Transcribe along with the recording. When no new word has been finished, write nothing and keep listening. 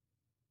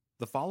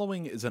The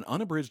following is an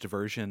unabridged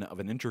version of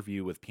an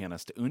interview with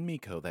pianist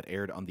Eunmi Ko that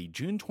aired on the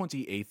June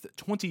 28th,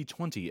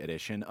 2020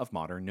 edition of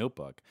Modern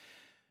Notebook.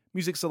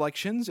 Music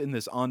selections in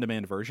this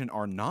on-demand version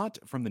are not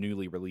from the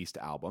newly released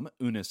album,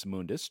 Unus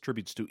Mundus,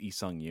 Tributes to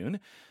Isang Yun,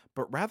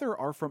 but rather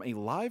are from a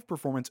live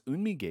performance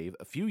Eunmi gave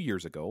a few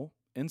years ago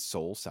in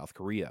Seoul, South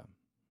Korea.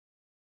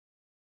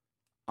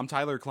 I'm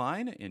Tyler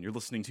Klein, and you're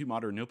listening to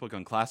Modern Notebook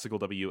on Classical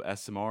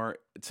WSMR.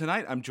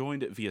 Tonight, I'm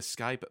joined via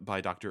Skype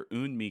by Dr.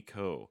 Eunmi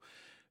Ko.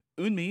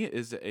 Eunmi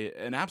is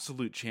an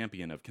absolute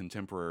champion of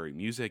contemporary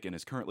music and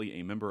is currently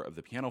a member of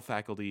the piano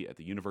faculty at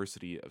the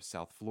University of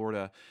South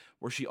Florida,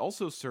 where she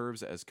also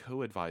serves as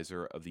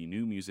co-advisor of the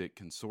New-Music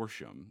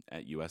Consortium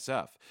at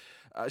USF.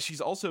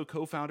 She's also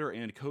co-founder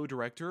and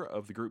co-director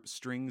of the group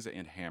Strings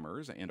and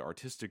Hammers and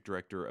artistic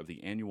director of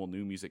the annual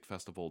New Music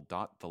Festival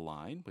Dot the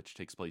Line, which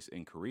takes place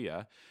in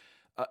Korea.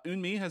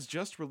 Eunmi has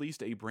just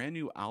released a brand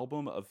new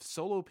album of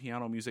solo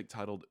piano music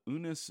titled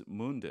Unus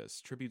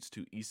Mundus, Tributes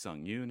to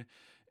Isang Yun.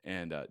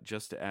 And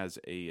just as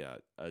a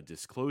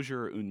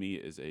disclosure,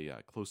 Eunmi is a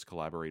close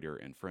collaborator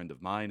and friend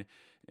of mine,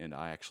 and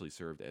I actually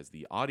served as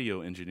the audio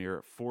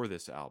engineer for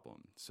this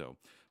album. So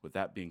with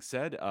that being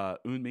said,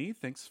 Eunmi,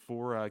 thanks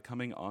for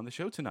coming on the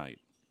show tonight.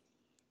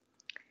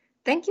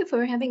 Thank you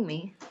for having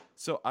me.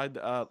 So I'd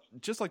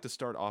just like to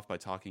start off by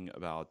talking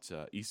about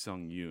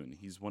Isang Yun.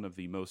 He's one of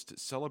the most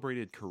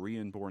celebrated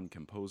Korean-born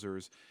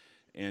composers,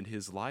 and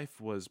his life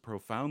was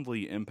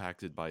profoundly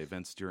impacted by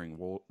events during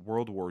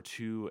World War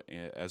II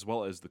as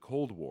well as the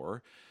Cold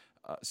War.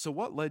 So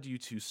what led you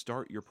to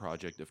start your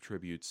project of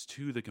tributes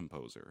to the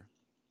composer?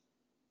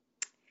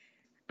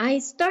 I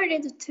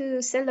started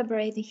to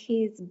celebrate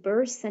his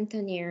birth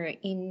centenary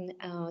in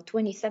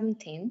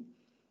 2017.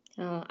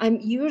 I'm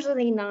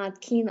usually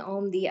not keen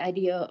on the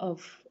idea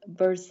of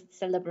birth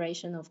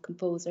celebration of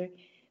composer.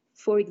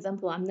 For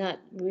example, I'm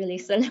not really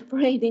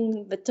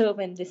celebrating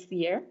Beethoven this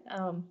year.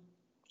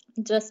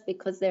 Just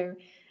because there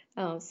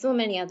are so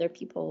many other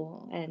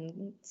people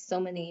and so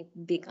many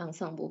big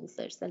ensembles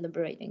are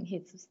celebrating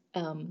his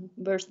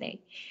birthday.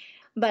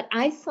 But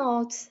I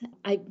thought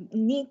I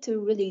need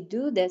to really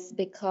do this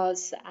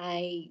because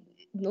I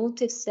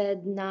noticed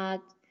that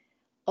not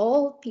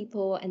all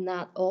people and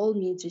not all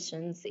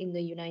musicians in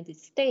the United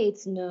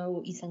States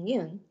know Isang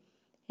Yun.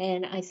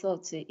 And I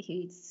thought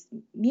his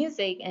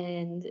music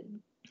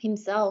and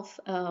himself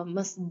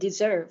must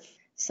deserve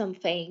some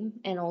fame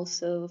and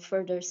also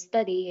further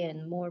study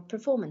and more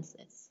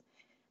performances.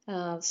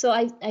 So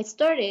I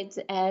started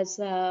as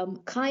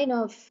kind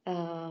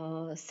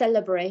of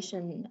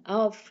celebration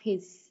of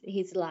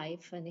his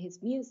life and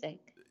his music.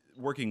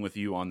 Working with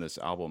you on this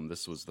album,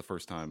 this was the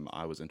first time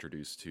I was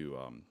introduced to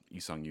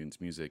Isang Yun's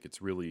music.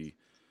 It's really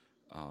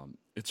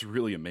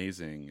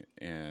amazing,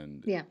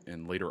 and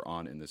later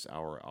on in this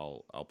hour,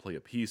 I'll play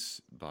a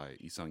piece by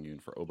Isang Yun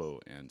for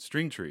oboe and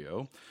string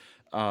trio.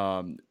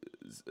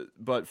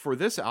 But for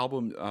this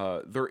album,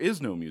 there is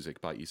no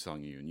music by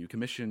Isang Yun. You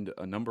commissioned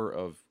a number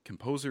of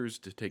composers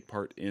to take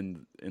part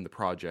in the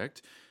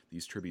project,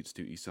 these tributes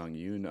to Isang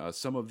Yun.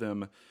 Some of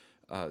them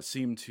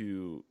seem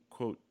to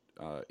quote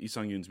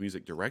Isang Yun's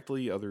music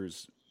directly,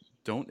 others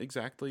don't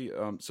exactly.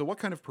 So what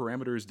kind of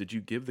parameters did you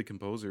give the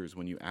composers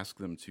when you asked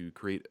them to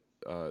create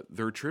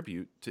their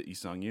tribute to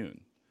Isang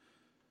Yun?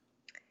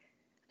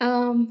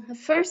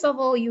 First of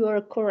all, you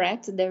are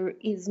correct. There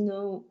is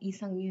no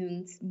Isang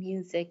Yun's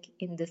music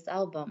in this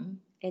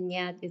album, and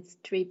yet it's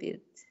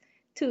tribute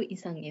to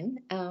Isang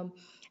Yun.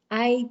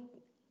 I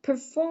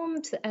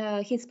performed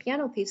his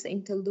piano piece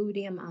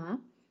Interludium A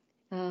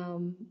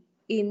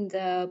in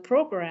the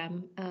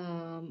program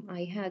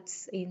I had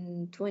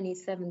in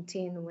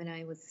 2017 when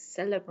I was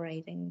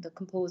celebrating the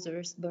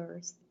composer's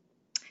birth.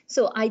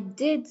 So I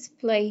did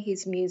play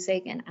his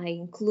music and I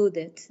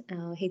included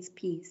his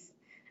piece.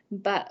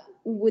 But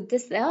with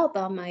this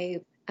album,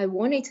 I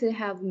wanted to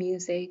have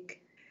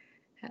music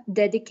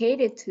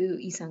dedicated to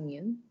Isang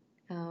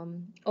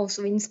Yun,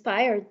 also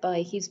inspired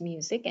by his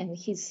music and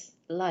his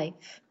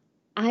life.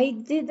 I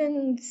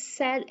didn't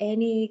set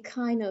any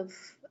kind of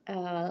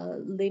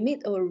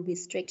limit or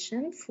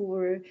restriction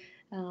for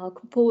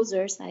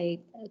composers I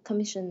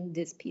commissioned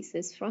these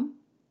pieces from.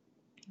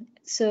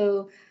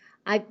 So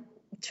I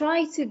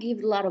try to give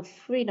a lot of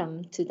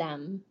freedom to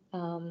them.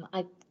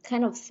 I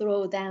kind of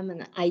throw them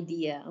an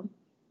idea,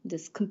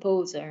 this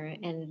composer,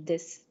 and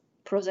this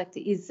project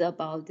is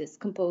about this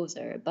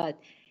composer,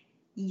 but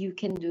you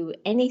can do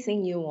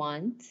anything you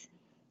want,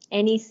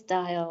 any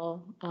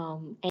style,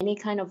 any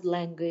kind of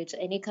language,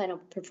 any kind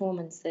of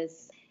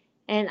performances.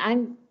 And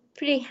I'm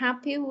pretty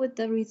happy with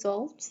the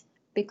results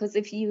because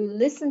if you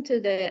listen to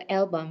the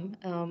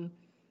album,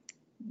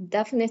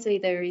 definitely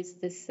there is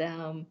this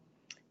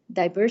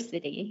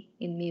diversity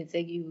in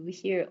music. You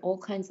hear all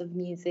kinds of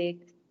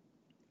music,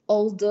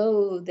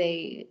 although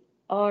they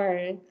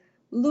are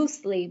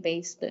loosely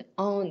based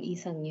on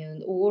Isang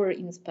Yun or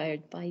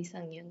inspired by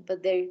Isang Yun,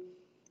 but they're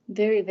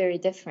very, very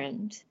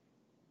different.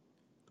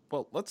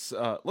 Well, let's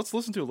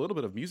listen to a little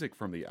bit of music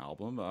from the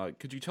album.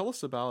 Could you tell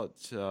us about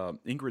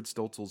Ingrid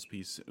Stolzel's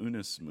piece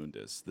Unus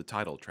Mundus, the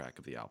title track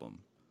of the album?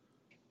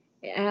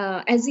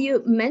 As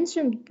you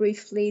mentioned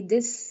briefly,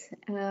 this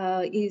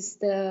is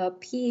the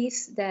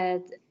piece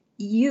that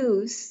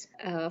used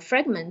a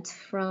fragment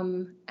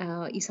from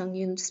Isang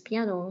Yun's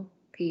piano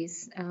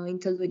piece,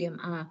 Interludium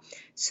A.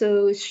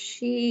 So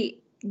she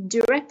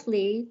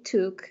directly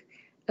took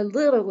a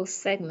little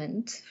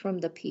segment from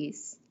the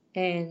piece,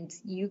 and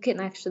you can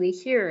actually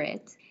hear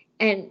it.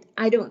 And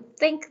I don't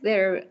think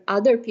there are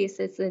other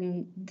pieces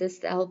in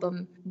this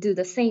album do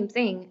the same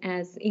thing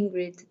as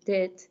Ingrid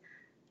did,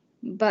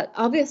 but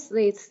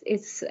obviously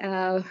it's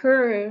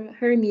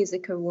her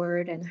musical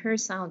word and her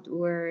sound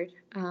word.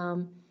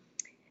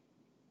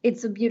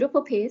 It's a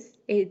beautiful piece.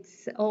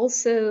 It's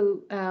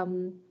also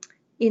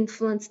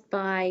influenced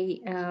by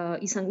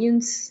Isang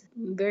Yun's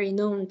very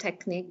known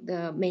technique,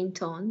 the main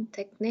tone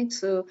technique.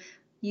 So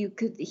you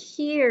could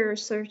hear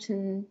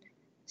certain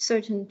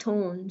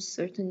tones,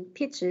 certain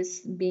pitches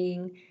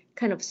being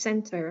kind of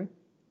center,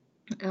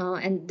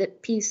 and the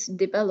piece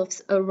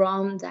develops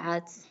around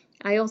that.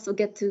 I also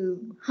get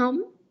to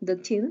hum the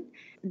tune,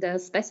 the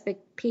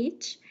specific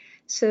pitch.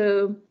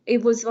 So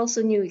it was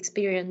also new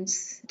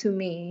experience to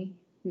me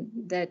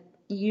that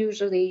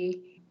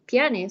usually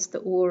pianist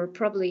or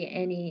probably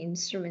any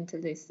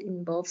instrumentalist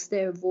involves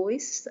their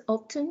voice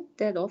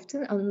that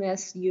often,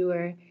 unless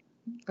you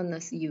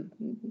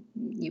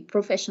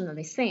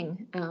professionally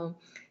sing.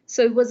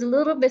 So it was a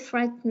little bit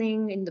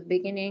frightening in the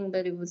beginning,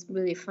 but it was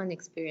really fun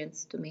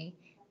experience to me.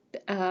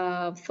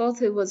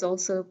 Thought it was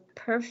also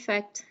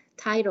perfect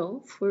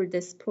title for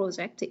this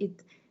project.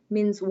 It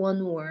means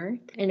one word,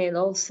 and it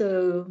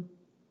also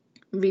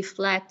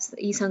reflects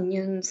Isang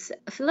Yun's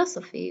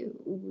philosophy,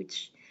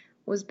 which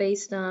was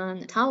based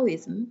on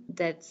Taoism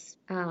that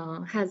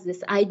has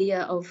this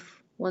idea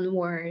of one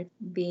word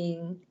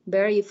being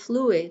very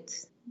fluid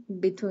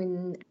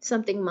between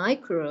something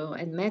micro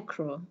and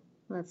macro.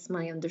 That's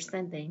my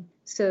understanding.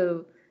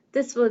 So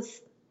this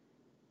was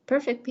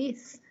perfect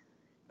piece,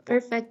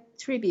 perfect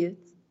tribute.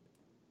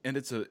 And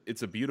it's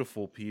a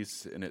beautiful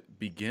piece, and it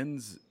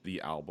begins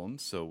the album.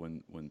 So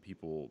when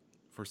people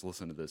first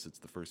listen to this, it's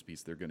the first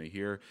piece they're going to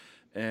hear.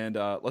 And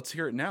let's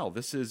hear it now.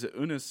 This is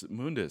Unus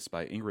Mundus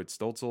by Ingrid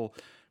Stolzel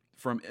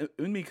from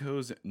Eunmi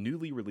Ko's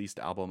newly released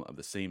album of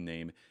the same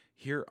name,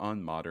 here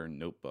on Modern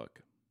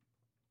Notebook.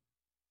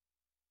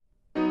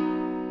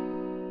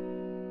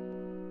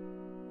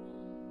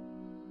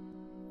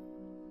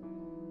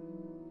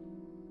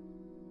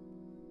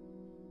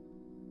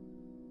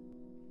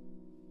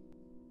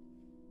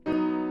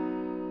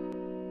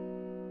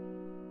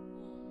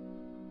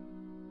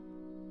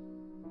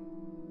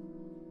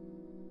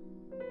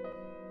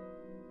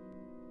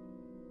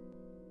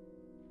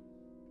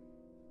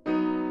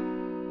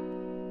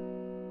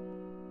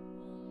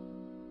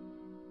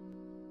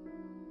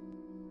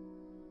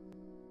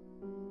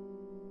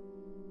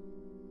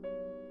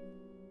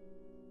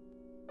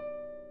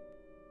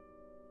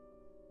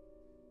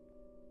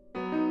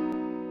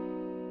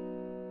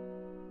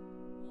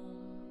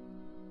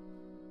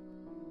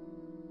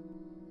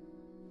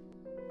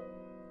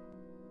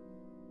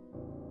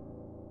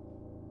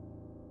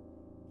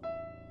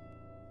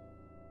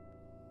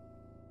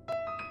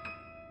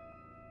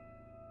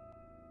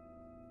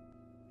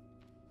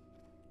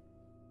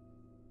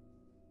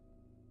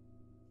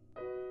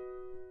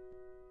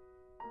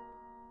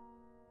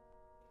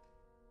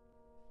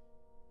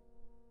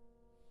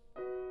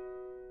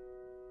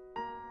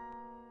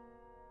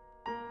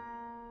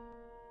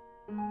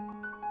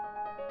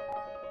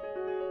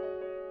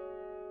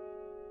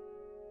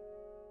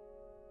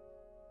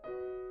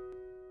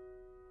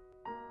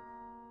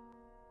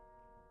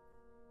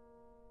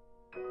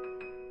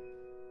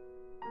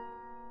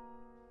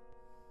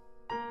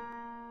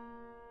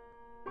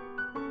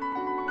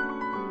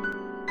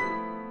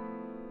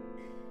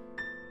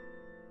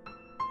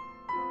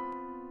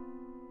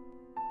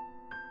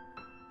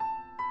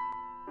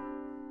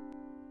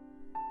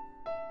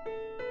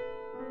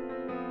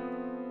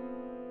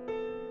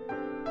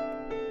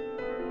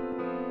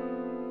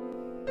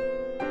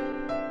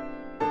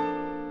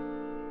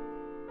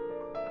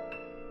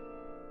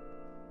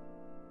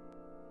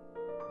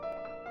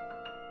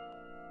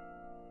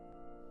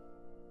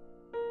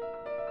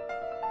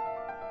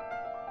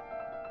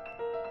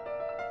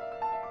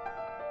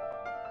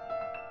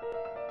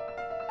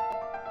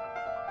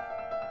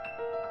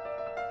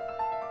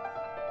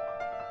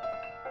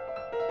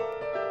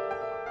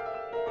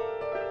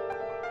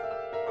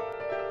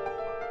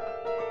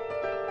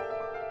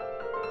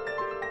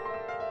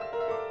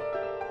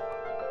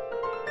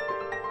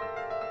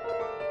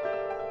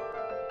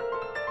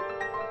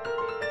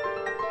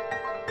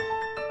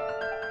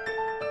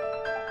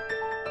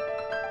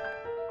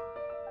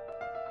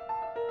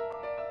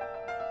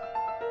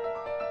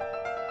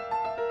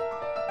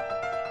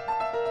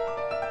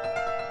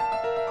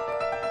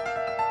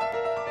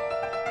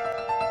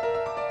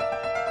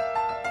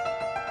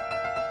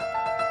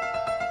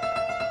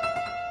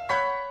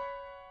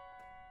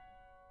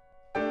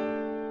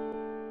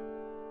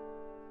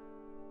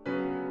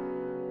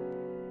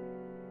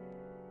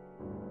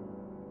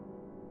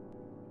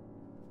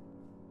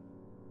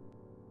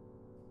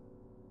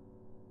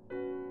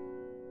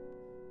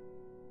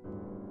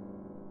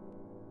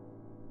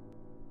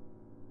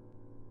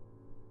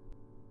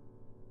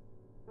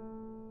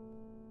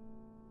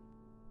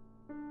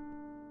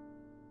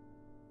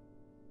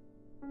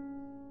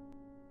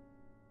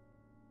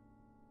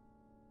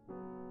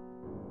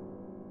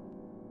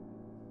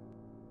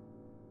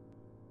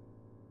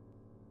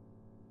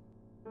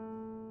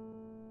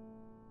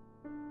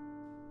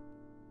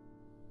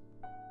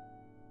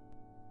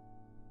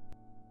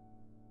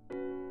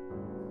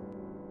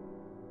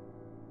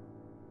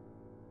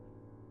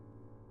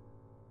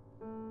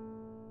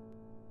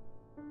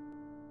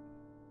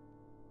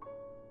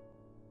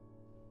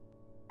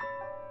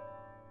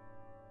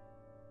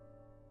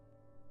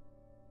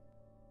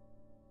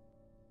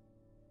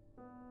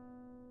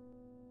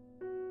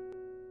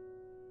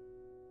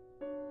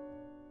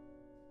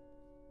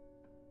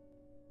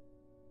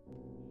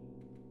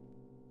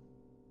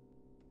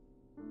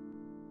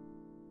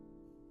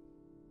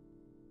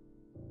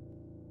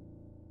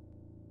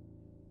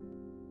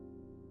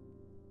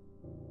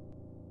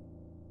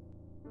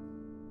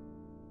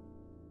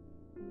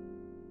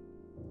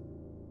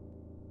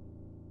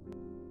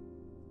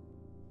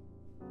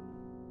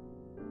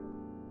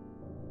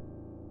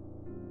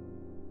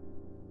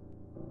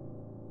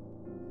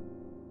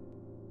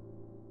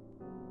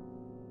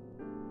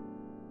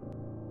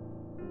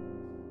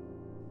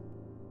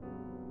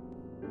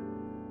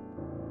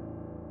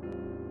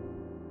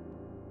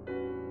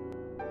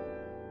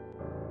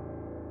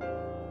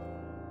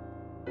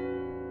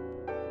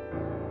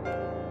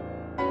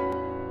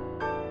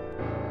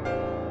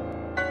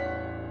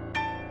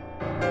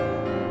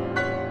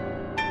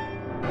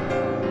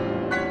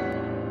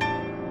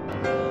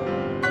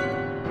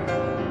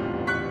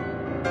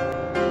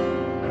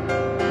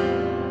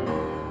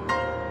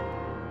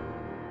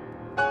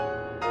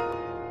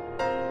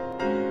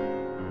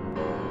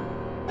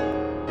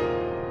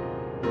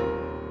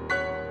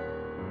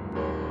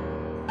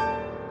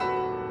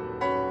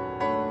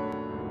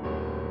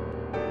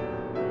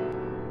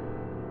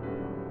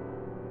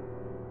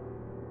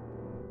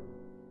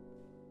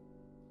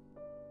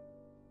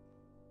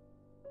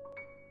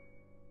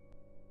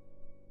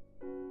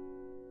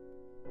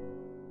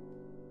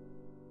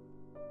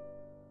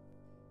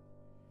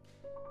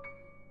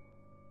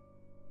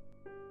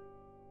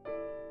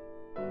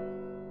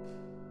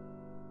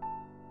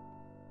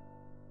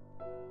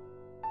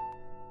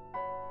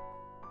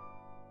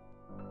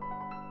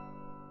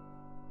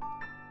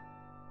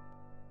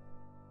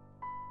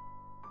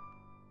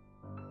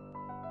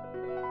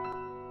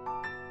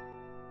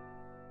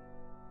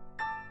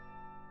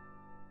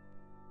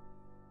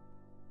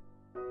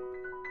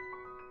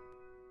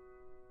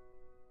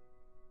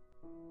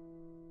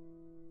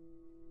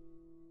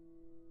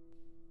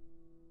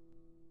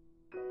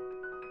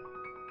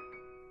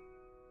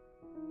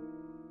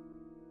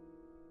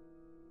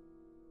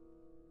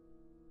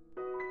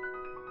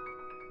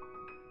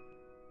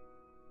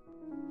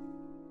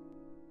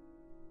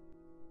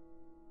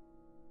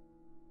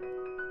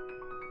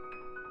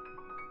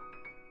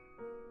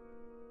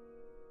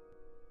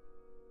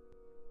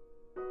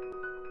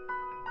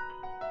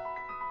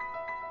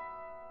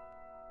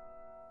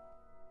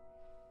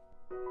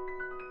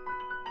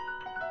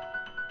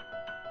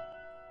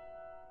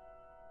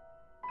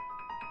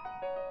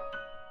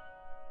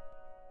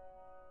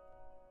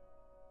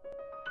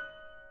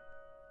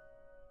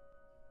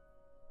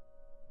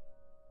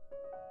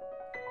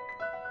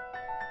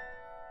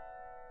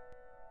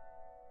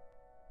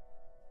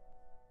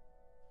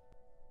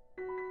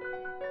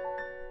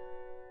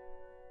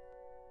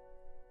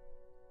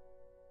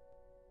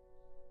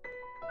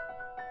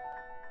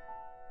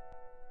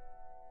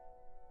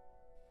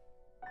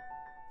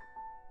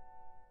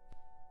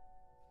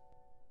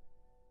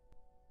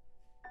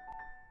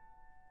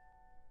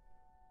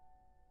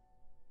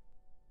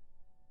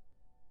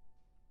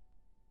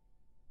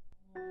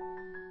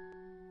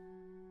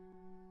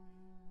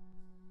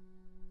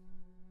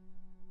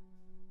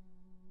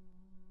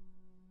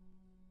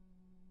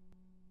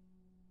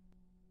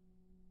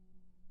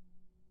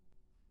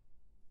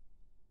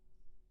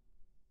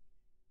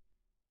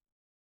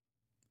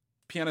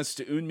 Pianist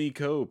Eunmi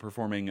Ko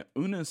performing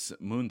Unus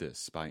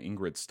Mundus by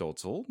Ingrid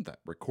Stolzel, that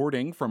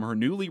recording from her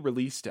newly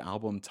released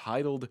album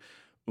titled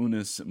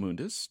Unus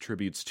Mundus,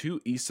 tributes to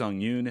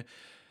Isang Yun,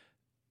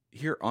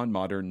 here on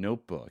Modern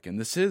Notebook. And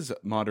this is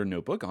Modern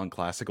Notebook on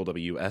Classical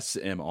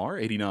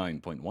WSMR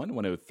 89.1,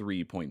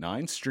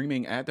 103.9,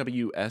 streaming at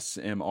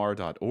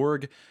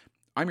WSMR.org.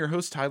 I'm your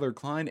host, Tyler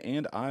Klein,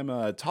 and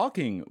I'm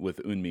talking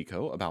with Eunmi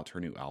Ko about her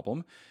new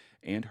album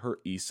and her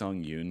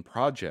Isang Yun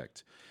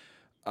project.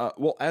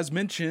 Well, as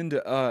mentioned,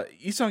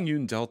 Isang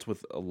Yun dealt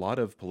with a lot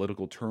of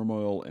political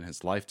turmoil in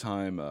his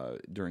lifetime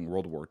during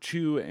World War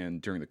II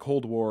and during the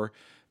Cold War.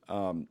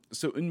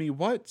 So, Eunmi,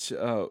 what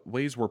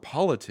ways were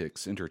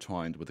politics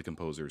intertwined with the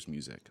composer's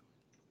music?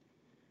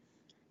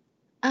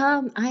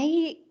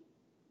 I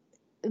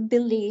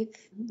believe,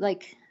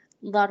 like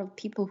a lot of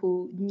people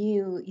who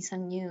knew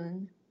Isang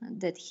Yun,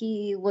 that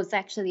he was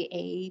actually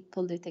a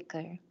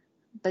politiker,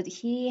 but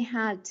he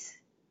had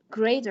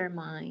greater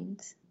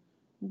mind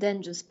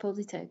than just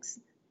politics,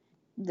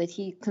 that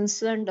he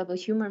concerned about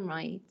human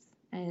rights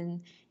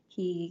and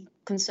he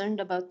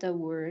concerned about the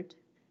world.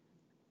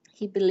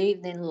 He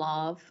believed in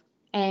love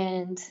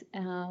and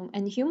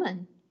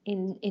human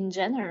in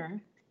general,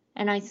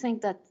 and I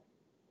think that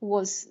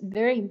was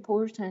very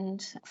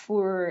important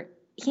for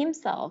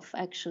himself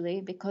actually,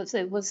 because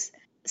it was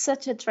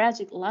such a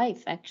tragic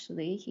life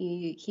actually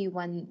he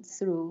went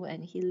through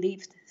and he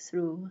lived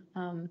through.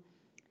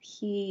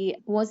 He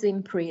was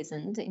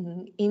imprisoned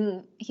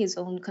in his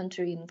own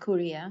country in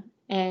Korea,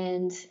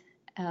 and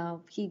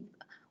he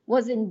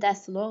was in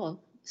death row.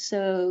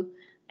 So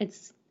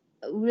it's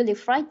a really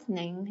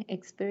frightening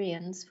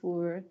experience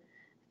for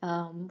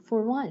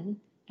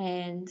one.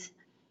 And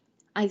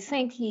I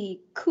think he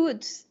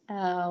could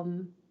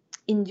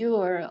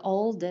endure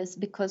all this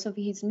because of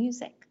his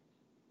music.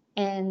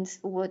 And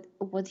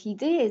what he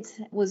did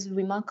was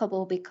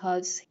remarkable,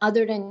 because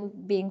other than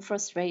being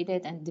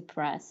frustrated and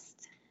depressed,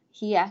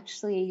 he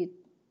actually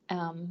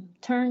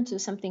turned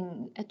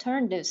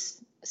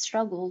this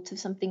struggle to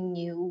something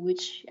new,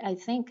 which I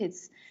think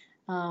is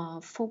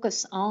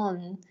focused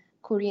on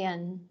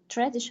Korean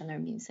traditional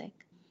music.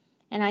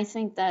 And I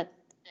think that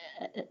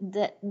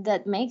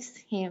that makes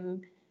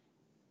him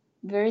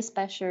very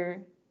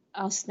special,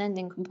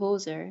 outstanding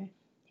composer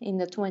in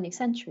the 20th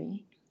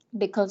century,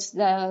 because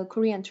the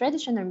Korean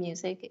traditional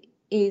music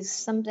is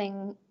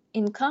something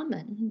in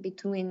common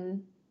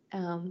between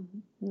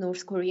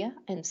North Korea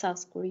and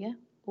South Korea,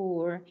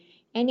 or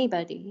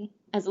anybody.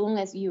 As long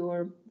as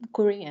you're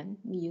Korean,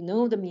 you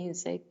know the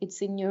music,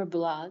 it's in your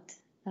blood.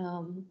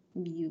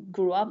 You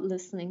grew up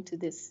listening to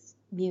this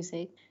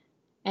music,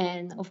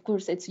 and of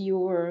course it's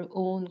your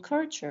own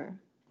culture.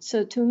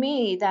 So to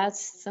me,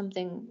 that's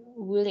something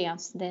really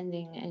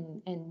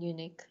outstanding and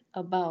unique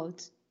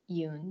about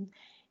Yoon.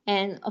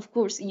 And of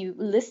course, you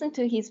listen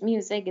to his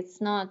music,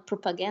 it's not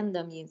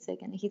propaganda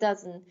music, and he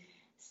doesn't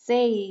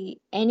say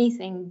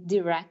anything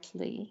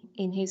directly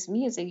in his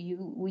music.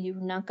 You're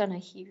not gonna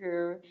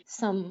hear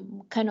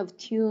some kind of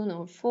tune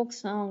or folk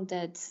song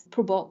that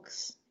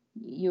provokes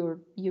your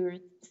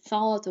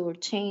thought or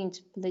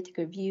change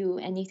political view,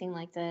 anything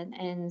like that.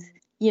 And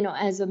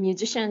as a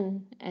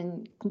musician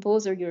and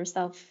composer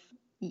yourself,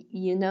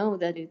 you know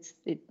that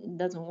it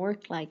doesn't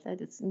work like that.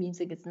 It's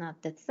music is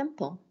not that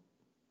simple.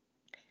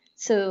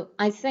 So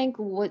I think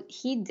what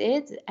he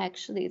did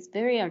actually is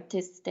very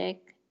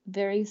artistic,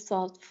 very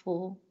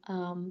thoughtful,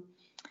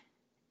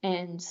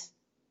 and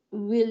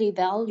really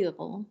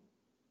valuable,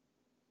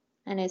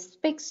 and it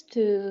speaks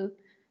to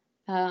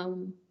a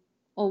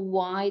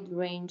wide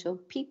range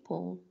of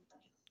people.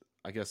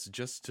 I guess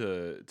just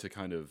to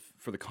kind of,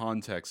 for the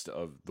context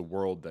of the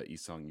world that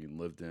Isang Yun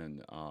lived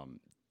in,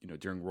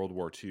 during World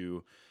War II,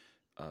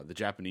 the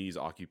Japanese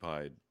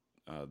occupied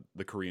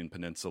the Korean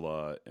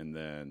Peninsula, and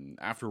then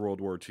after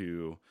World War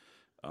II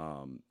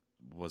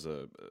was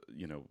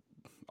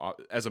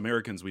as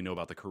Americans we know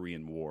about the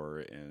Korean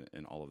War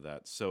and all of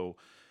that. So,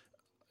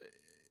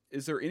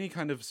 is there any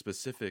kind of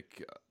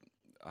specific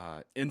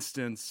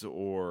instance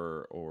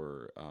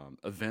or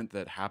event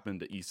that happened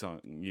to Isang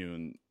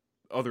Yun,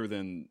 other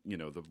than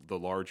the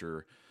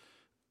larger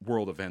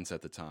world events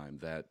at the time,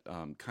 that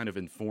kind of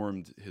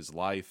informed his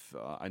life?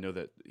 I know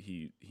that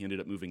he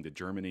ended up moving to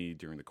Germany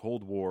during the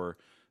Cold War.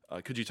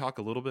 Could you talk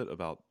a little bit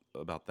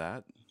about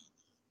that?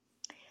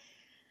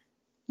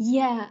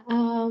 Yeah,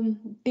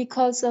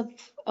 because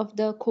of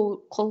the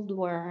Cold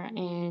War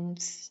and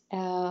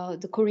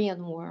the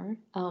Korean War.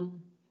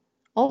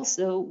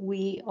 Also,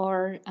 we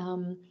were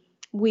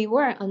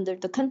under,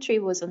 the country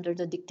was under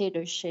the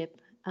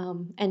dictatorship,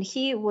 and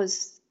he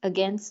was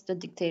against the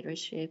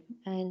dictatorship,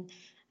 and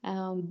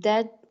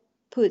that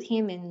put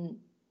him in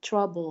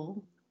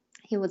trouble.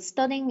 He was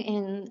studying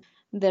in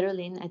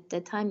Berlin at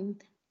that time,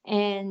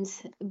 and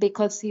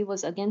because he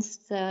was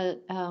against the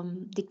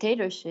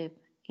dictatorship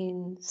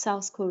in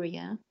South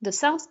Korea, the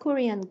South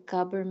Korean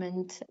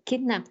government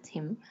kidnapped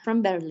him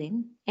from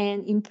Berlin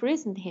and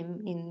imprisoned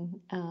him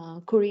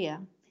in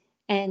Korea.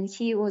 And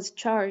he was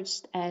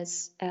charged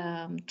as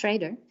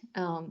traitor.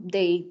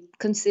 They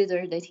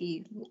considered that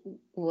he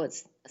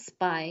was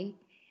spy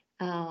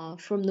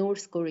from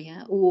North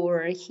Korea,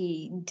 or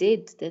he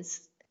did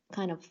this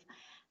kind of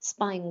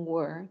spying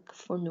work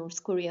for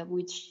North Korea,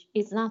 which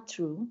is not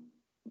true.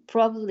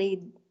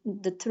 Probably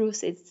the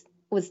truth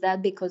was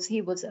that because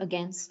he was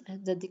against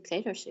the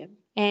dictatorship,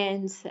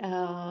 and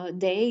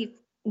they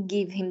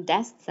give him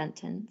death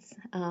sentence.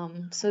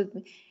 So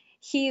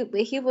he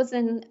was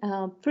in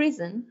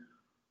prison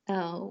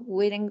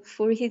waiting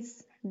for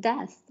his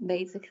death,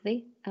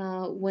 basically,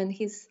 when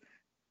his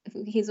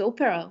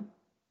opera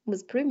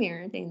was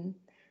premiered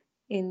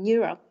in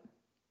Europe,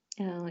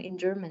 in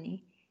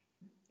Germany.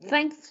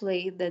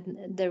 Thankfully, that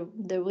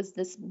there was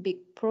this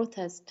big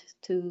protest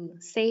to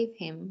save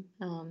him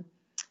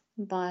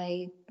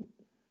by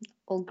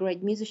all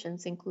great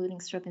musicians, including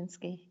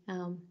Stravinsky.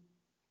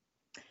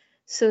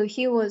 So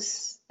he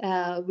was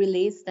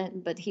released,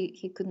 but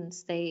he couldn't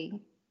stay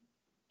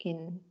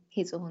in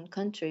his own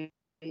country,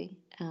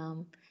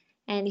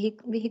 and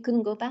he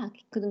couldn't go back.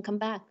 He couldn't come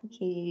back.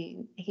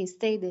 He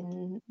stayed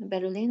in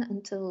Berlin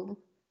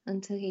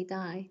until he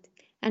died.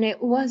 And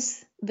it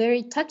was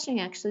very touching,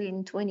 actually,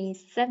 in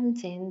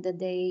 2017 that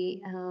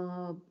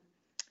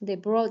they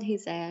brought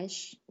his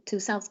ash to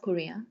South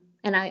Korea.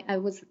 And I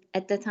was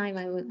at the time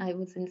I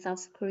was in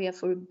South Korea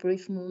for a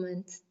brief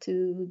moment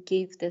to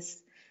give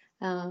this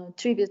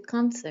tribute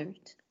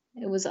concert.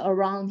 It was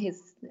around his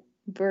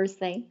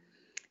birthday,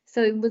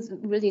 so it was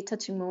really a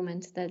touching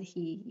moment that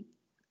he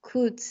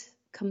could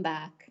come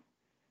back.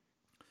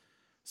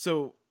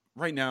 So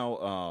right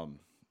now,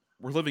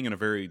 we're living in a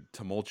very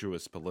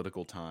tumultuous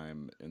political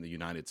time in the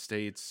United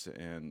States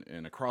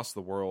and across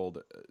the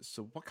world.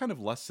 So, what kind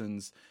of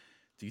lessons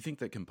do you think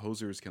that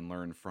composers can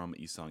learn from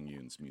Isang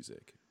Yun's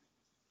music?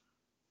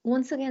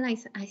 Once again, I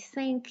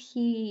think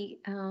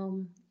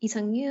Isang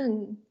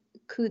Yun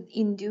could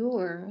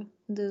endure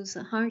those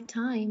hard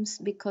times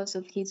because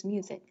of his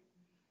music.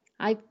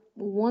 I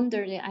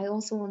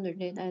also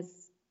wondered it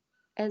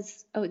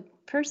as a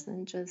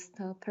person, just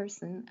a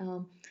person,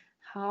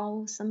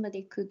 how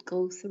somebody could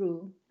go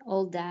through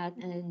all that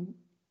and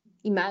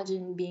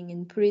imagine being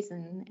in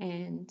prison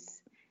and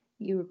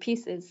your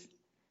pieces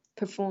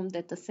performed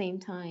at the same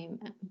time,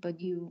 but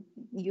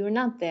you're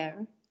not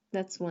there.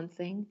 That's one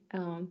thing.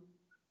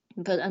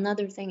 But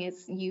another thing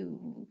is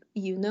you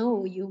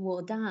know you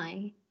will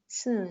die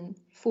soon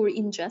for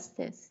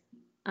injustice.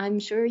 I'm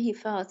sure he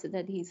felt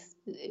that he's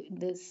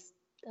this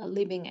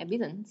living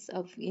evidence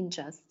of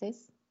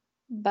injustice,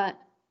 but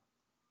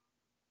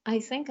I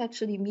think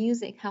actually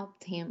music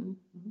helped him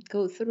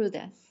go through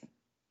this.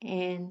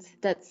 And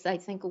that's, I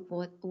think,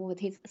 what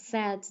he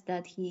said,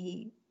 that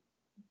he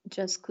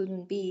just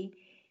couldn't be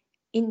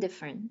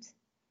indifferent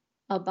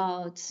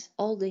about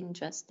all the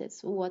injustice,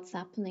 what's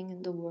happening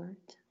in the world.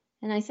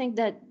 And I think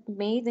that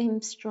made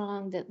him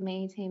strong, that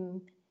made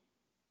him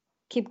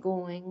keep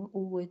going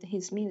with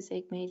his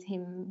music, made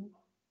him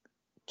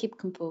keep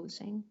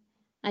composing.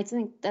 I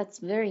think that's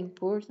very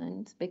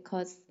important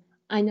because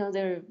I know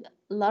there are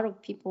a lot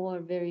of people are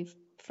very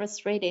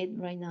frustrated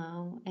right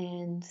now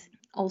and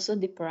also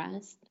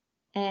depressed.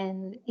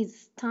 And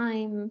it's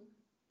time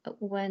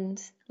when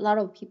a lot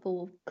of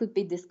people could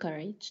be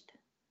discouraged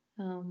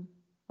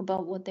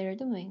about what they're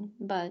doing.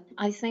 But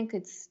I think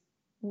it's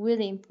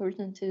really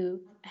important to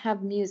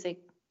have music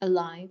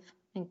alive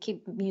and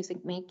keep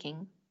music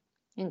making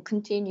and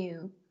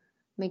continue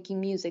making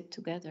music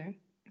together.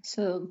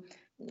 So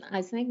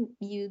I think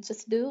you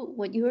just do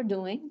what you're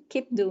doing,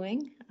 keep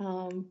doing,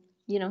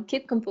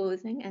 keep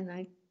composing, and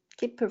I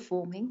keep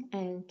performing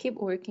and keep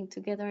working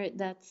together.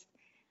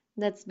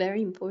 That's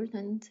very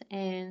important,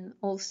 and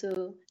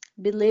also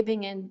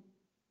believing in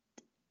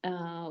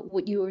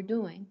what you are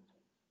doing.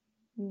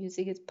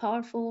 Music is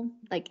powerful,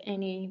 like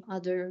any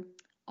other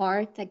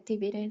art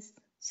activities.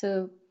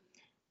 So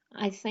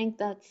I think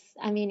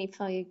I mean, if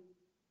I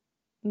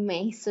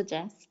may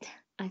suggest,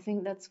 I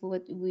think that's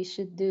what we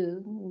should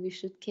do. We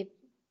should keep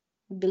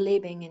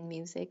believing in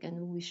music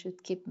and we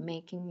should keep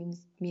making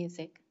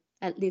music.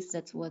 At least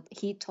that's what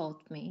he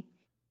taught me.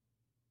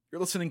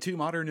 You're listening to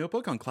Modern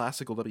Notebook on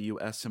Classical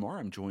WSMR.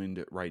 I'm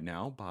joined right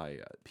now by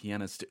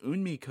pianist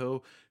Eunmi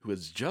Ko, who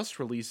has just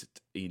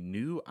released a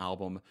new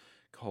album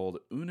called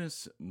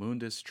Unus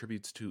Mundus,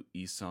 Tributes to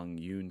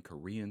Isang Yun,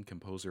 Korean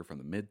composer from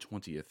the mid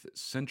 20th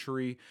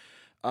century.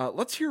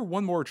 Let's hear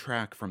one more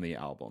track from the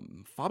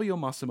album, Fabio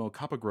Massimo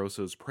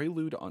Capagrosso's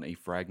Prelude on a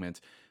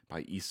Fragment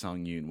by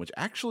Isang Yun, which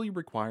actually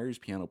requires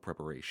piano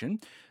preparation.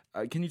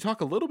 Can you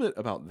talk a little bit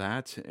about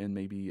that and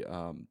maybe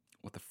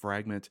what the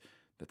fragment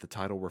that the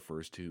title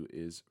refers to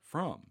is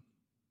from?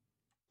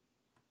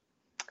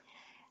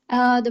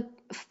 The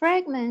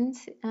fragment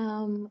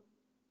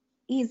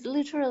is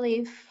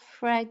literally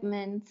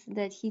fragments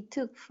that he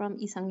took from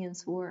Isang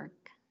Yun's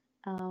work.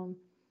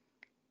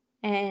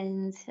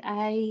 And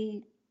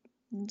I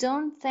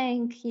don't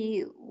think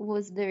he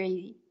was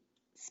very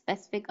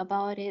specific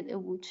about it,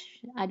 which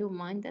I don't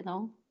mind at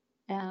all.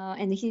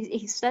 And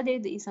he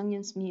studied Isang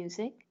Yun's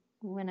music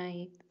when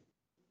I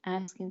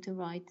asked him to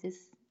write this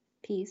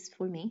piece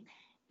for me.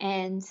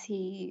 And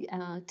he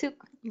took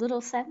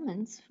little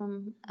segments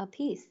from a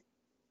piece.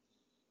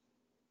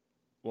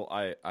 Well,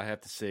 I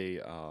have to say,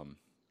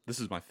 this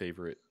is my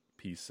favorite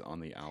piece on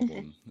the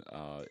album.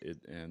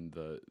 And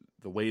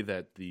the way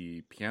that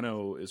the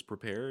piano is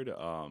prepared.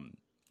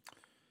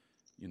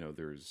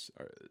 There's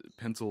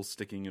pencils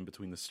sticking in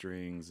between the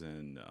strings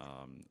and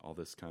all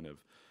this kind of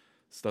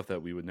stuff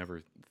that we would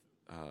never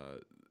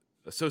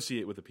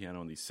associate with the piano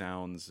and these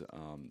sounds.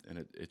 And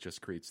it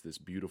just creates this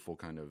beautiful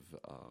kind of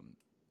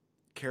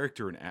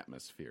character and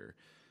atmosphere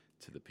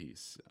to the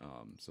piece.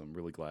 So I'm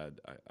really glad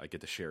I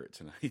get to share it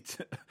tonight.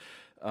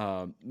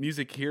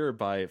 Music here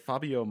by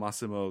Fabio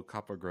Massimo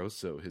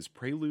Capagrosso, his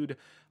prelude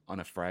on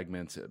a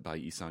fragment by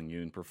Isang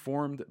Yun,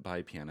 performed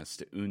by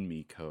pianist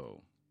Eunmi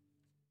Ko.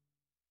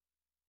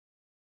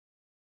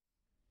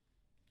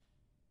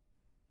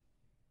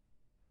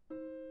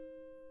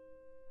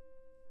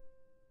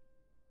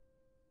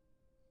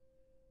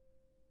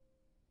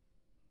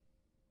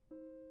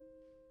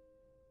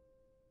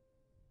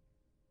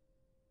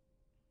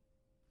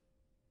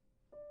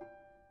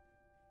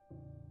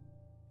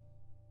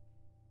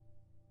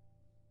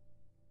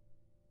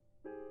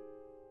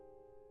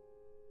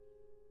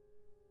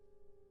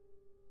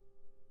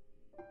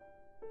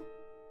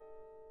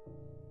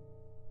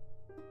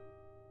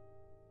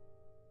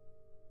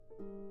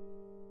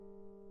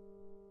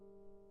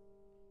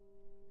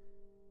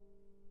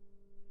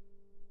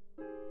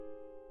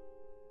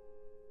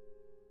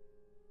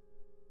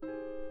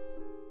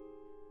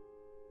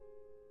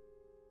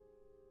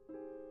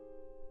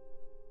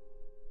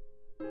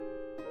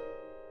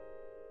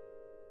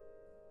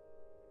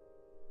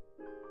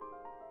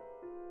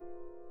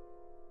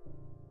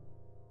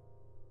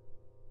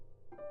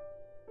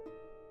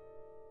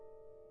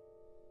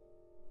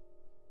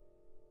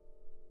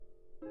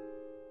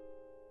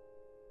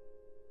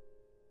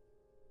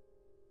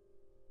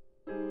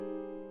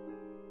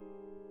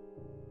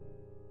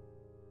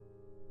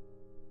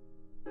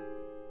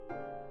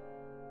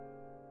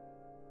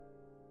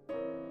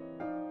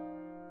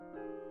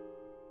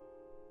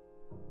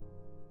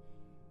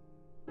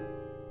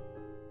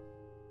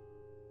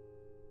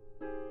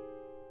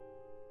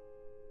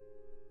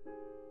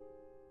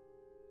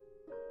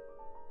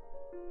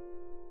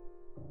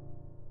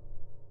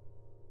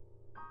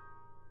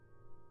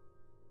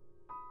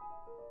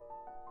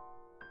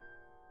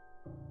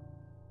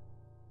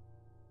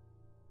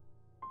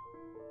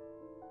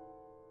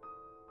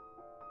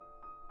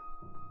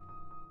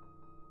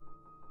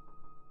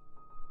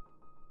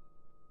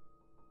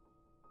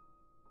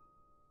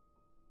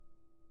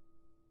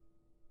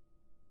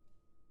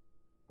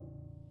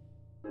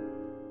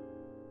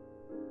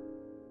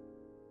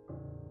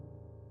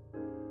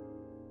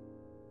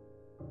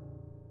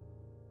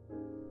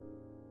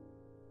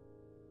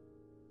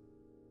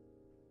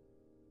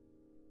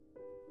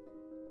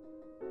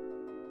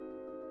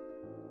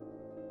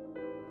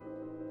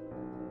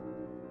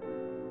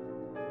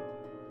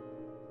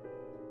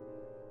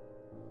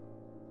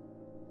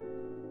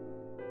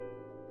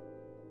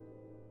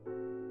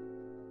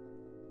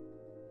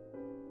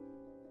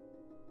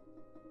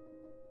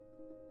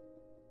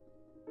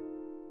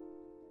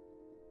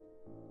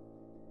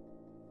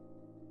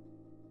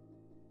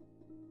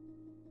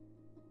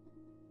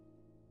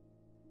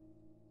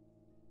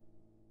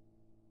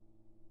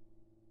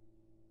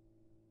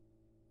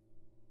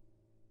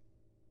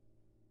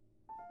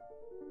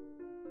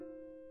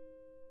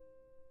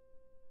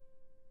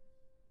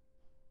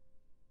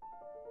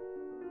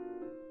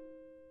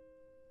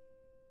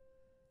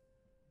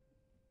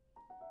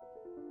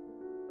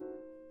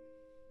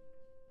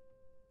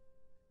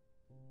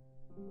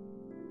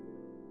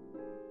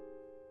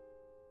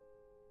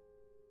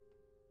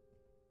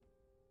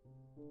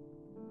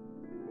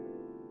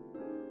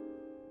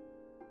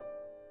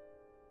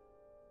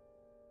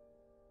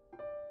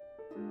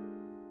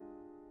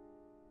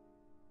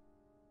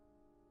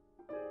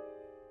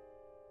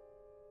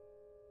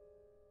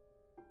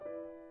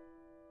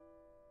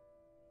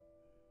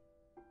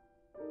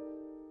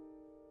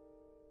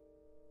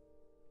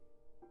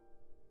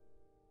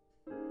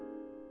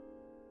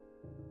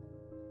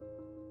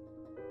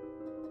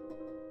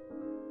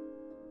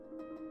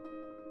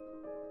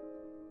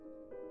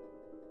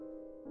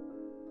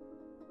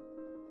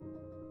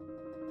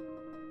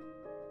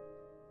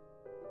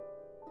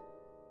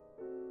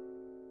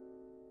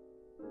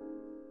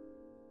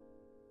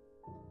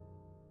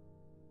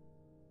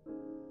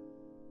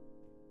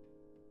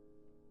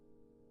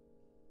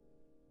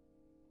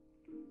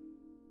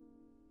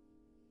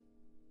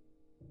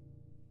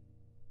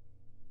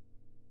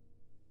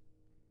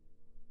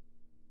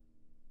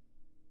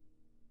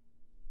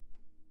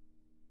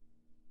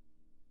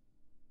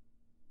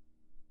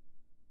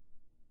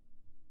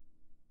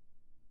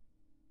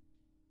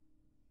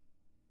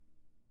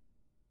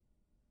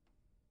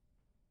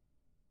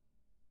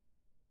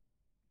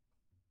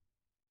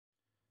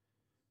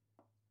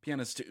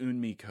 Pianist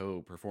Eunmi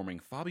Ko performing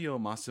Fabio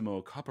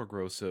Massimo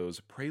Capagrosso's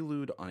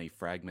Prelude on a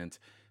Fragment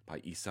by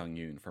Isang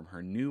Yun from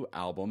her new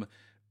album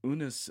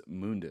Unus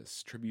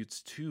Mundus,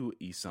 Tributes to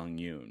Isang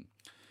Yun.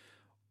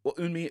 Well,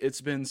 Eunmi,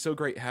 it's been so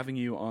great having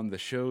you on the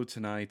show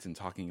tonight and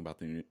talking about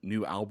the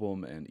new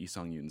album and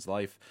Isang Yun's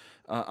life.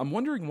 I'm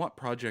wondering, what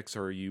projects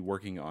are you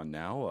working on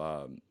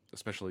now,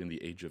 especially in the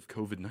age of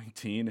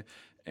COVID-19,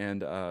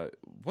 and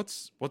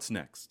what's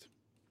next?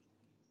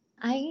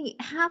 I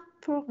have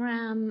a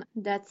program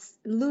that's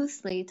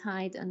loosely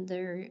tied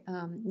under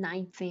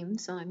night theme,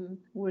 so I'm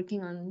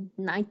working on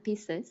night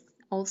pieces.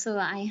 Also,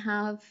 I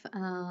have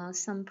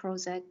some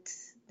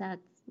projects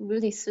that's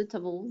really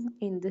suitable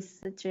in this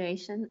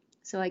situation.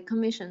 So I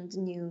commissioned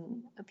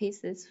new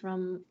pieces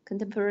from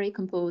contemporary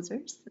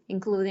composers,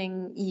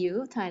 including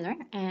you, Tyler,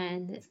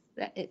 and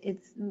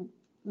it's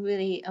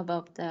really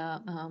about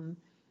the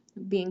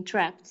being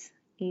trapped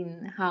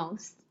in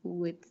house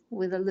with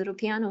a little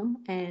piano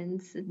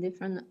and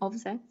different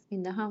objects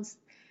in the house.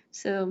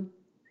 So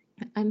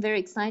I'm very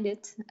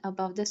excited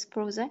about this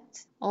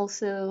project.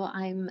 Also,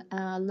 I'm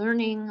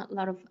learning a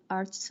lot of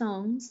art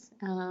songs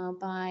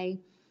by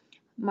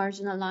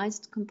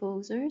marginalized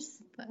composers.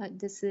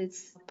 This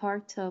is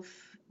part of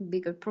a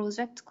bigger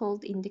project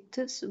called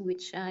Indictus,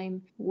 which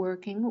I'm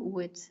working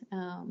with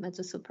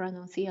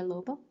mezzo-soprano Thea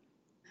Lobo.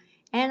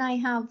 And I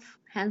have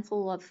a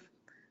handful of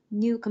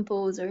new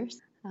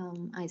composers.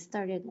 I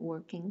started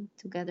working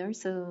together,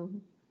 so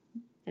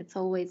it's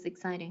always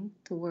exciting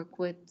to work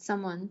with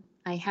someone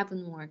I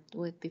haven't worked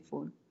with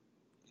before.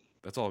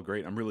 That's all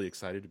great. I'm really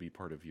excited to be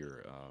part of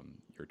your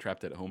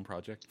Trapped at Home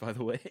project, by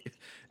the way.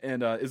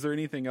 And is there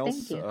anything Thank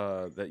else you.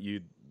 that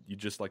you'd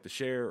just like to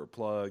share or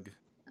plug?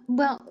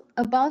 Well,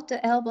 about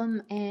the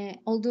album,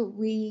 although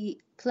we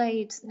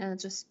played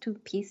just two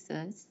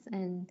pieces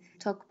and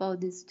talk about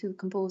these two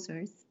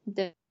composers,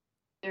 there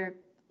are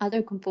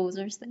other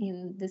composers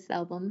in this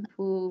album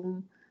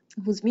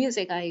whose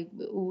music I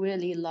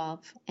really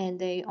love, and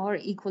they are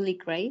equally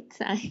great.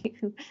 I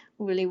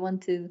really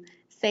want to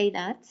say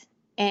that.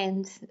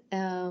 And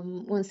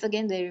once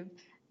again, they're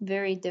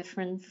very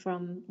different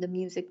from the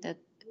music that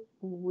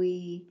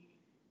we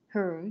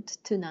heard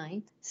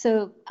tonight.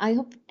 So I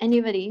hope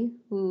anybody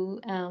who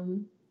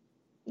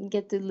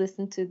get to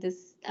listen to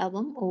this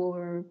album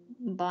or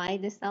buy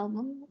this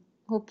album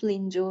hopefully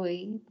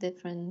enjoy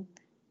different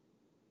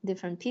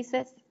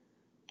pieces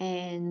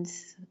and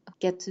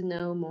get to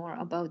know more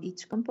about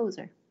each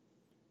composer.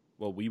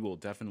 Well, we will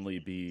definitely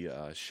be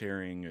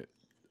sharing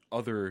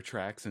other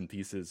tracks and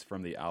pieces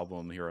from the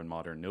album here on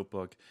Modern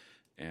Notebook.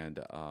 And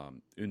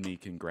Eunmi,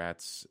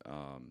 congrats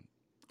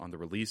on the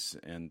release,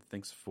 and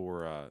thanks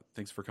for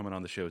coming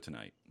on the show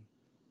tonight.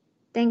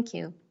 Thank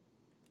you.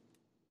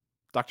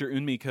 Dr.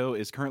 Eunmi Ko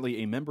is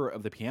currently a member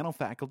of the piano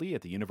faculty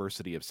at the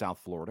University of South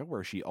Florida,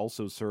 where she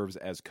also serves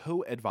as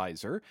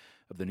co-advisor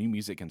of the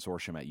New-Music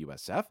Consortium at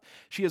USF.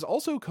 She is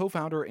also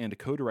co-founder and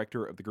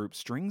co-director of the group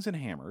Strings and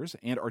Hammers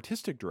and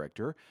artistic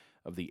director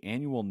of the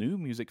annual New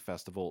Music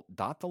Festival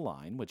Dot the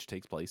Line, which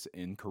takes place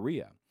in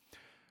Korea.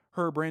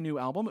 Her brand new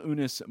album,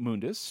 Unus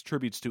Mundus,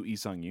 Tributes to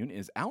Isang Yun,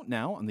 is out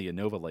now on the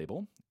Innova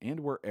label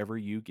and wherever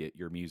you get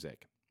your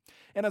music.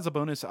 And as a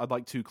bonus, I'd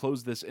like to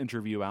close this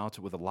interview out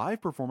with a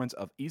live performance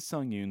of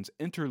Isang Yun's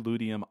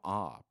Interludium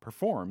Ah,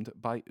 performed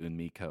by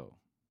Eunmi Ko.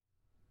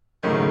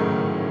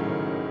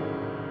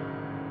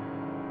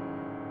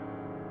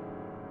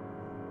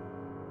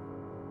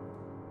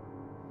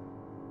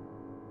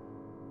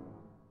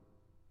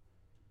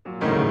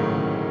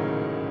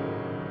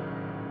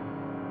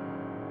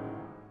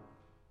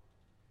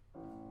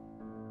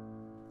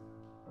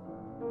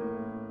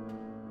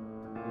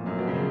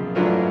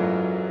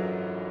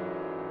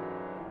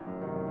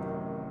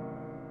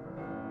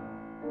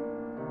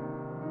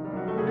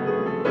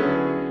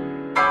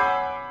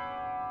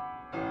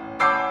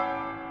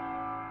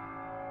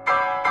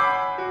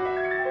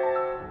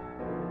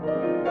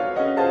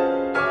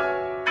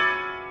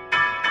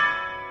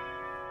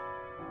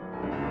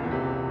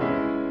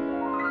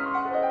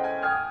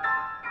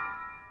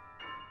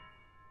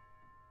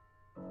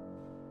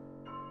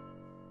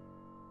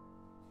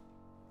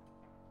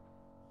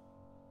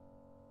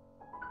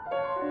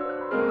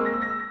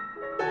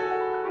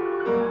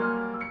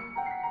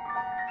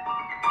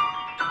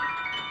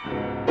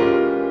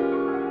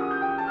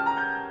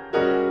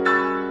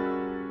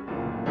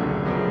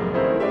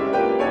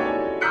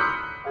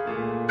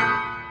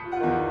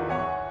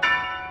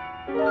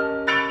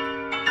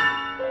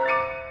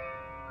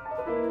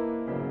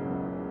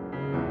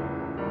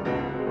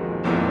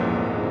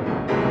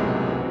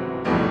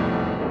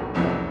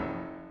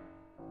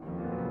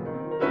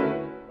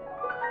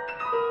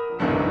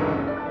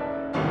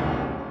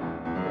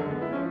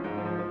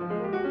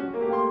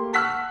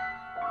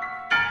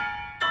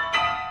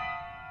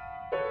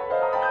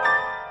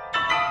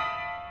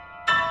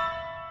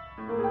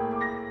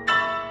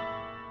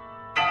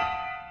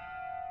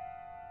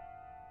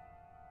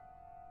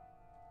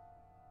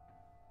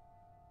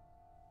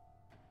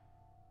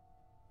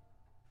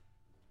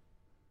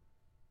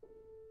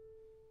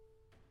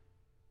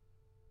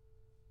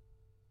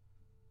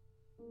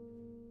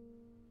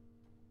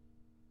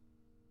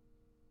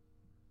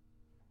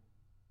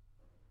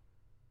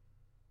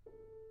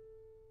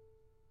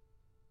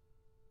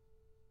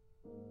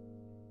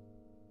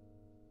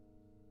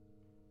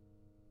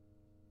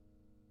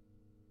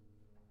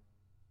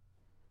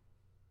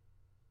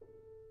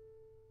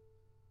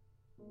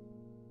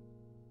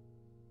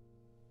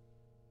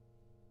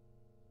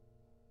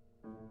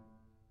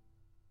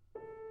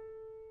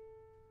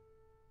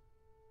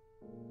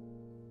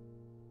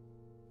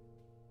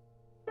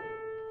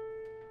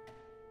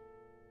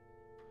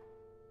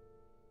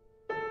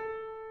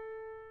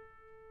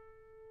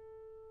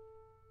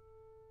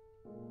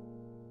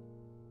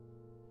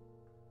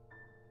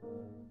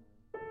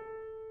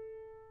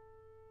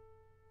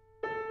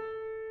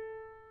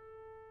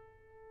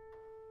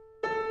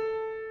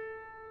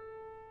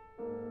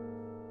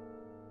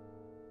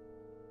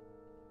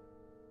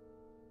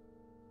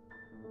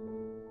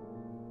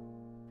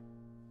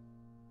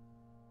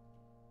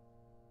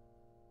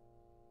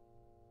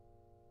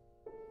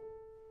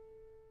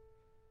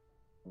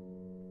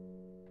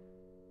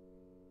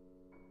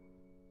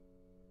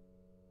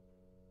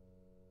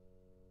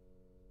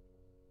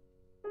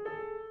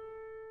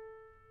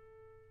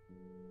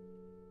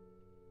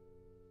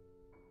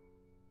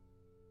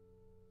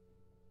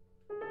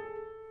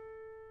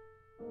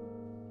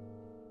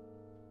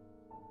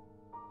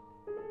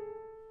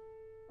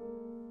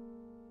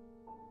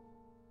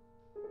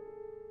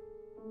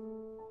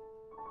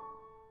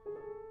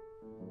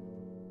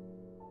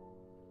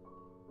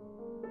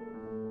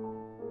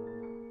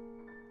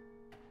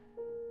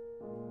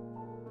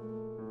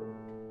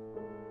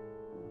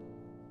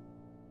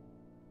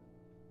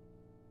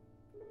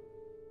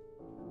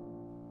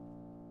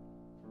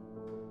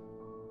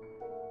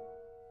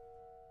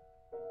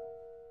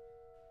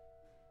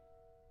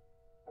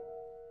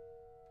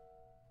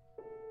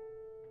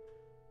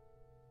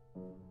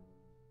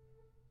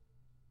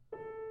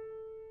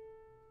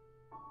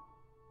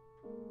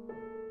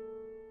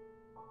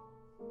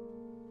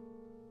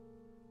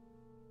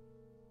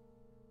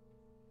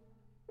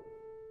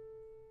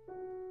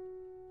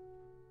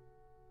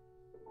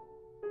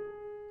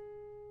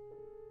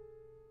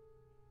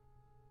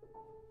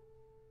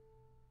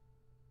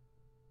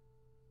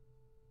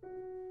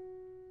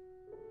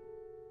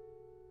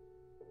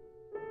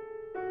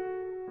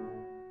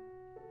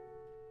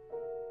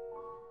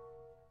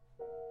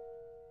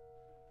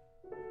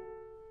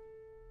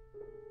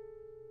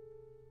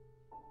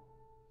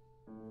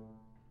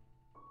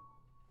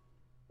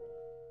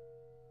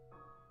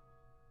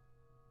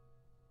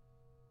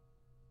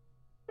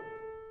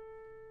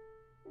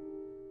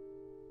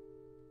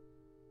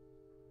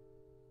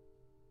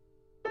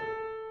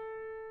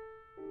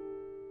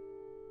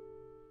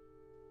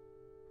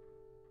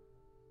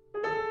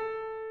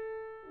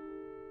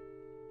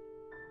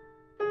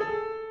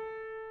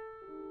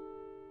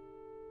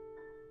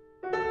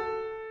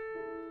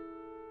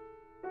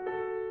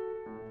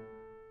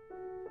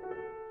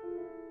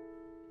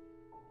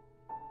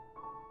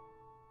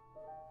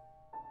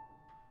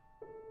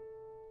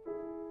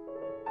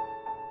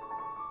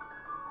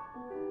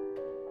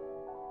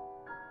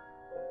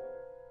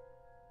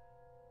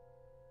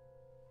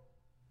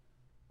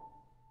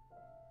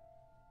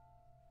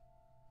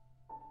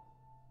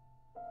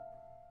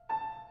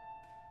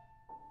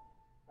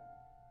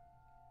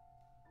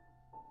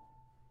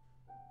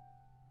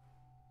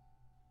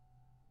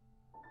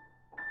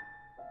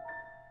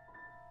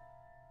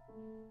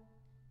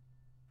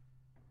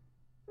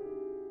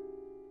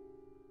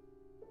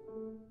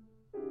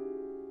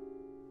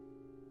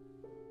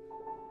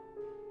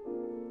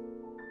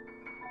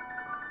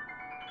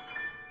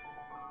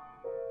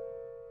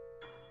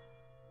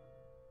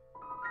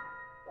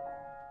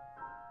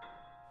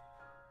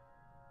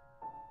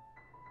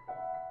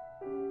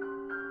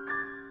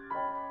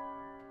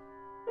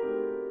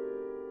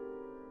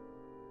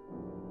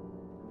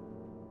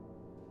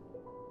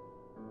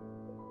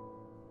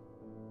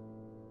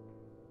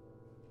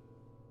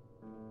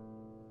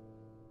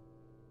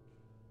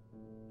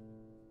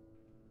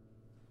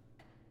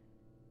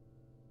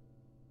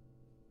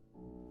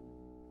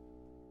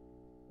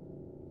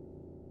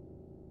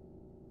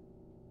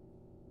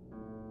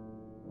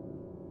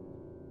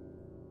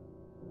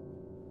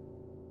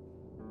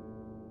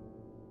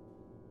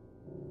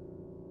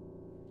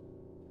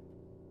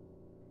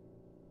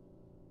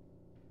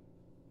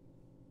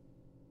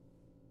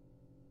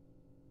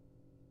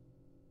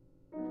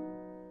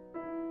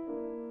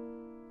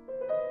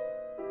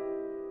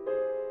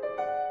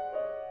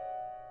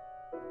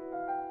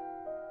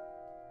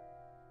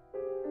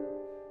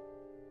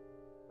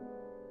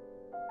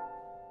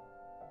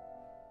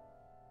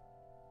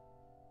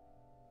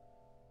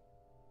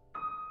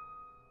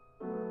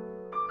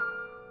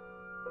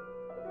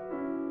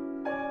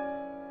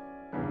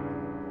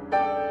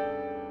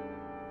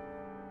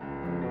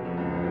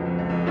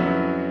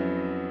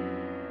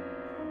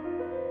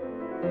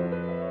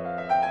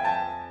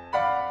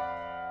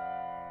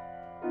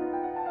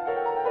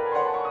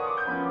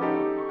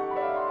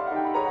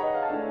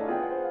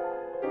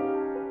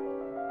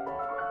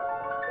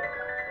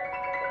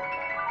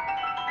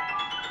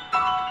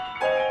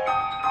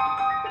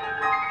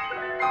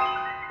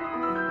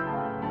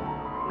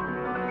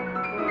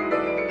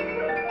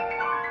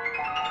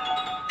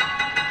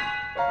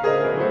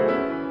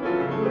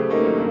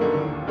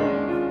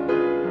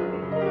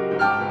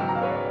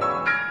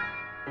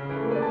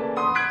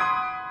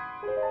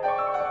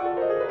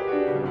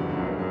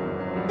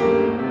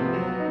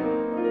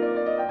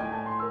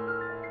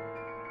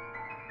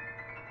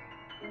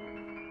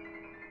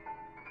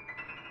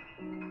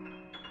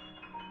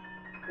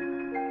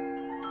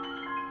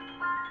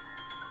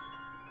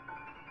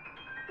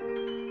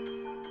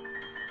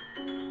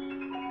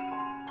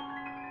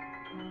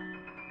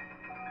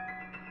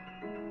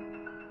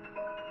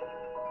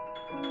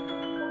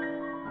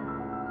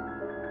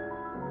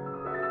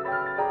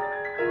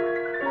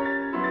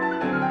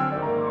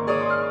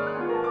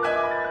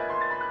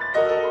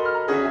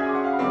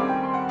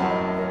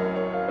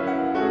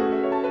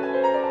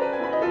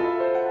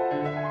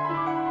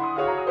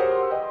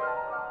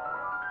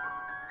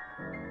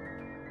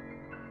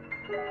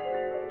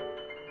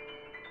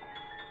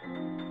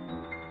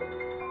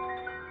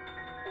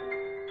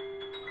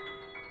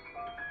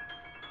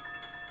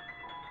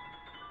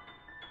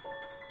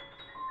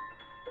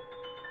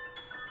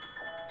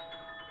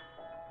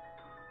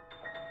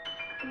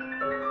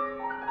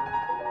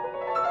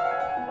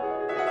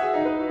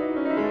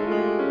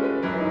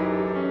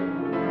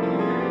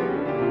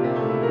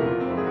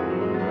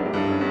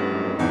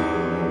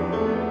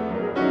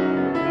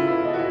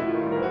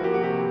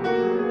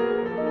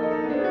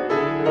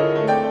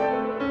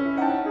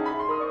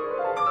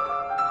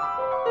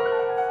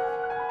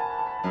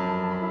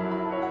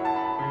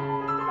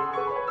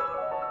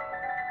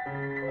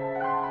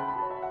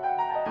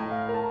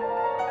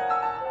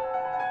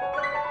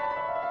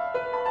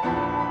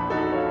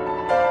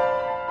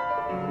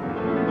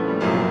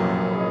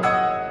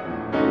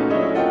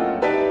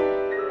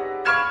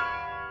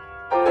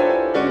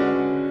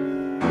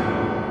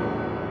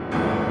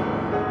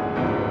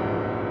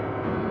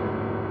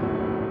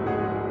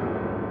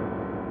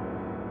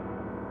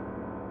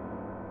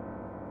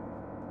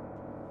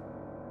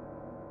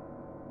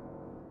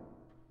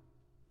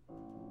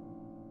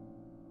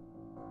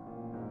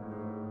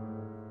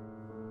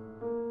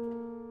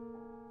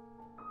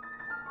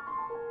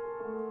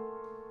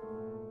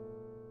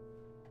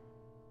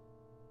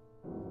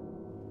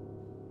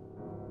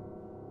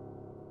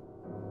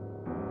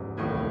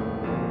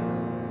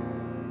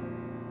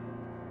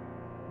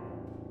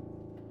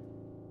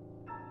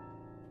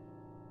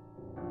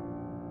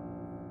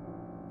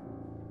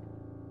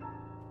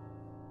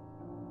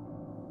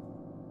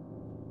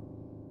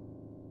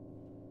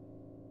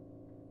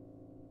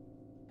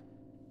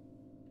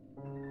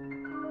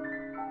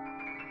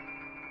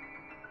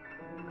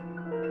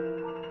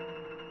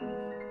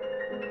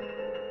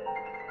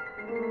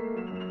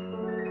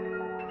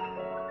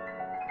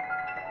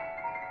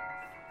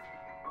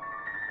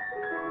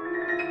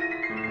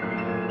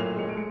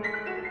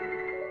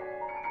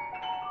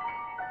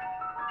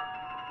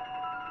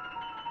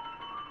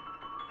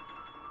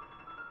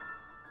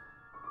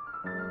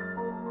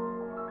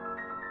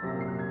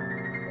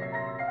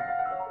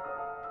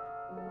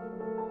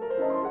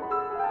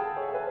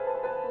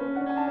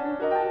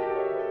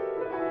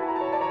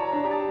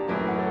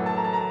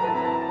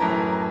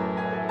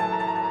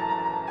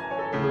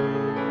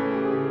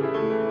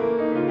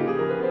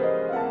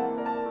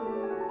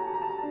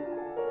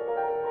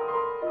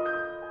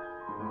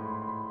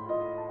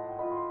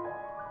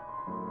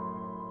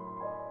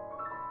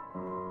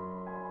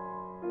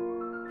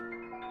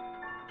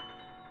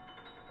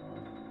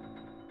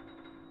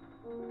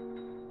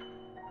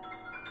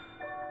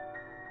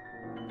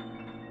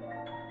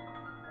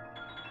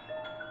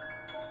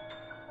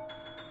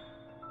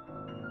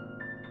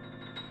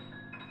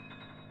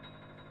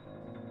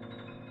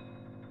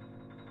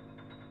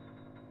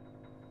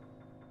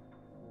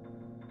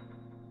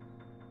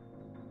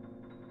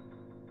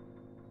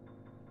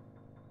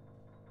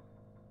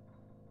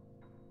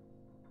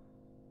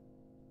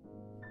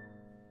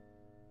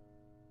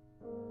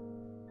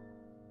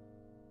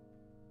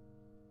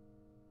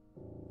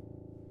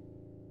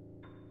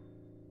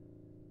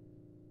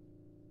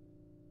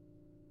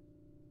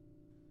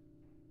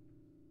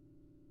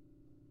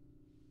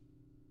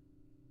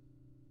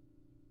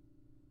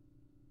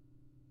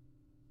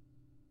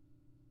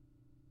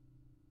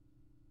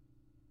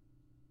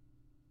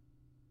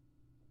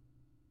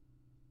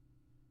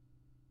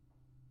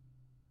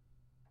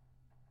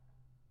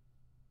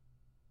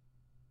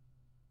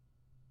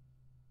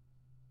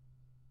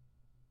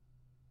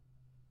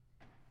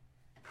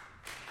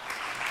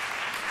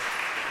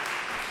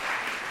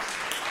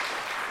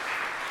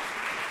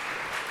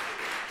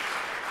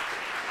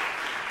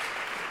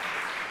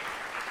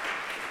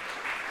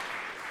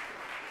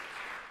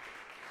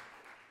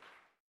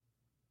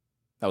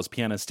 That was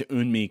pianist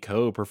Eunmi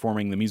Ko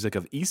performing the music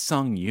of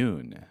Isang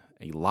Yun,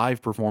 a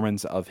live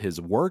performance of his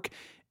work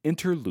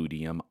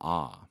Interludium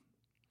Ah.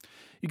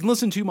 You can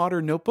listen to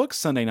Modern Notebook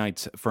Sunday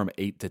nights from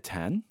 8 to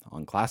 10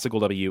 on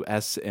Classical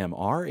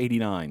WSMR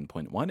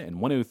 89.1 and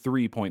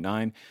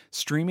 103.9,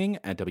 streaming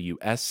at WSMR.org.